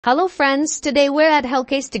Hello friends, today we're at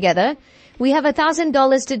Hellcase together. We have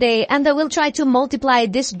 $1,000 today and I will try to multiply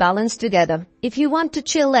this balance together. If you want to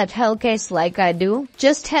chill at Hellcase like I do,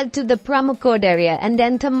 just head to the promo code area and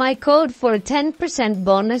enter my code for a 10%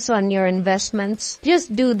 bonus on your investments.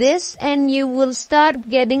 Just do this and you will start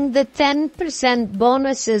getting the 10%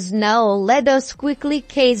 bonuses. Now let us quickly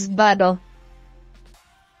case battle.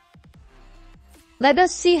 Let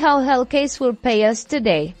us see how Hellcase will pay us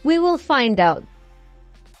today. We will find out.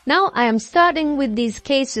 Now I am starting with these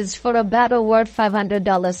cases for a battle worth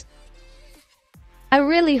 $500. I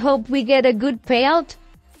really hope we get a good payout.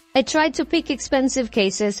 I tried to pick expensive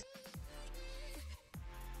cases.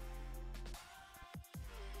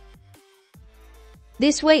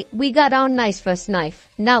 This way, we got our nice first knife.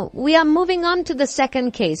 Now, we are moving on to the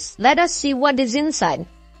second case. Let us see what is inside.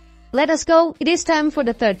 Let us go. It is time for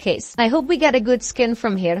the third case. I hope we get a good skin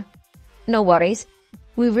from here. No worries.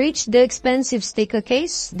 We've reached the expensive sticker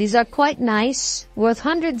case. These are quite nice, worth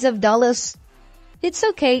hundreds of dollars. It's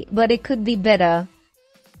okay, but it could be better.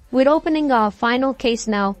 We're opening our final case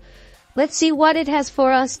now. Let's see what it has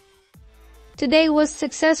for us. Today was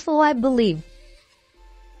successful, I believe.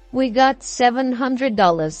 We got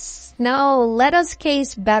 $700. Now let us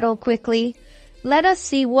case battle quickly. Let us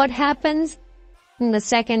see what happens. In the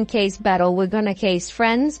second case battle, we're gonna case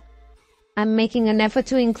friends. I'm making an effort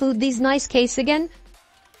to include these nice cases again.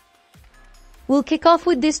 We'll kick off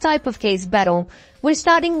with this type of case battle. We're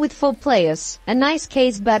starting with 4 players. A nice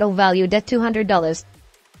case battle valued at $200.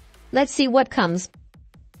 Let's see what comes.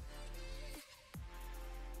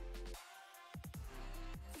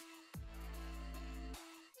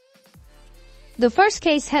 The first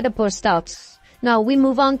case had a poor start. Now we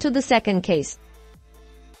move on to the second case.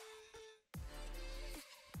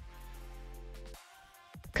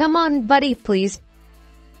 Come on, buddy, please.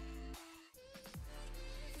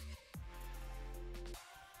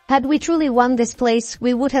 Had we truly won this place,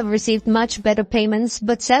 we would have received much better payments,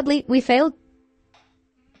 but sadly, we failed.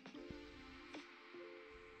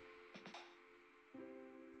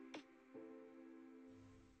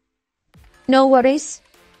 No worries.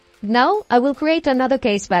 Now, I will create another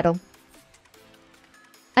case battle.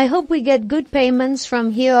 I hope we get good payments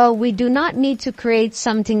from here or we do not need to create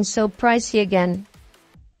something so pricey again.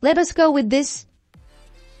 Let us go with this.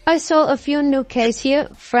 I saw a few new cases here.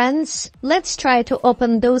 Friends, let's try to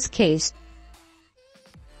open those cases.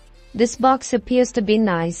 This box appears to be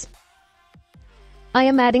nice. I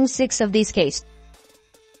am adding 6 of these cases.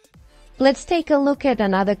 Let's take a look at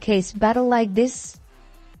another case battle like this.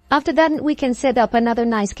 After that, we can set up another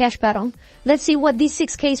nice cash battle. Let's see what these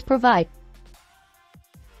 6 cases provide.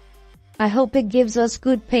 I hope it gives us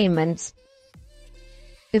good payments.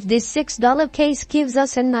 If this $6 case gives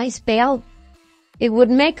us a nice payout, it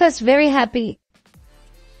would make us very happy.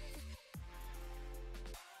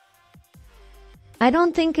 I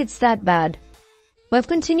don't think it's that bad. We're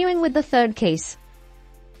continuing with the third case.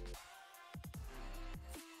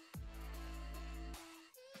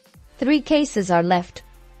 Three cases are left.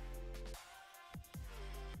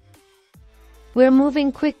 We're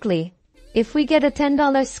moving quickly. If we get a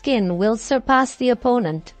 $10 skin, we'll surpass the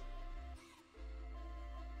opponent.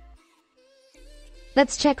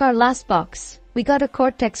 Let's check our last box. We got a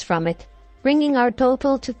Cortex from it, bringing our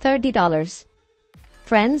total to $30.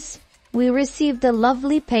 Friends, we received a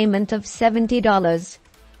lovely payment of $70.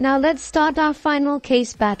 Now let's start our final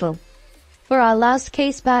case battle. For our last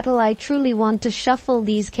case battle, I truly want to shuffle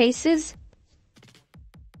these cases.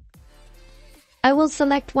 I will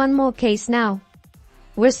select one more case now.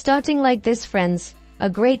 We're starting like this, friends. A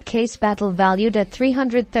great case battle valued at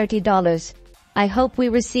 $330. I hope we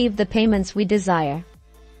receive the payments we desire.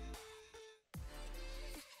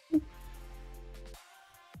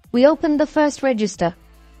 We open the first register.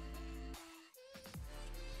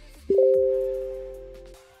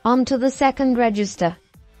 On to the second register.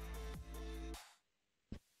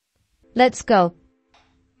 Let's go.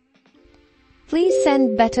 Please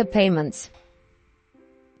send better payments.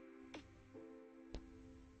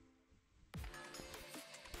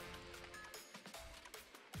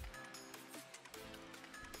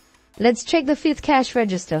 Let's check the 5th cash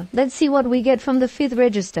register. Let's see what we get from the 5th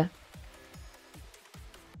register.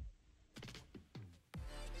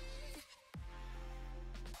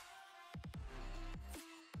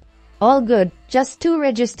 All good. Just 2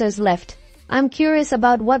 registers left. I'm curious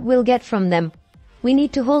about what we'll get from them. We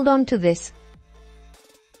need to hold on to this.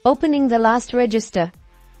 Opening the last register.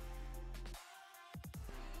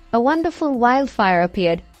 A wonderful wildfire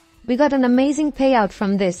appeared. We got an amazing payout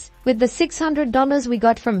from this. With the $600 we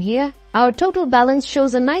got from here, our total balance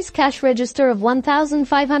shows a nice cash register of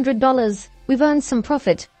 $1,500. We've earned some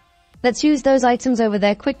profit. Let's use those items over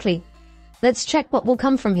there quickly. Let's check what will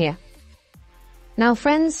come from here. Now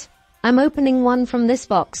friends, I'm opening one from this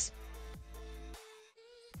box.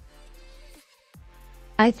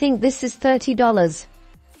 I think this is $30.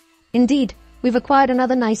 Indeed, we've acquired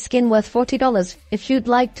another nice skin worth $40. If you'd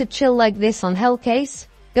like to chill like this on Hellcase,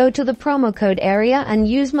 go to the promo code area and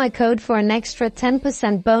use my code for an extra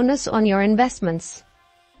 10% bonus on your investments.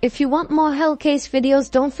 If you want more Hellcase videos,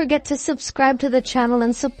 don't forget to subscribe to the channel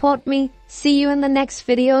and support me. See you in the next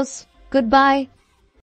videos. Goodbye.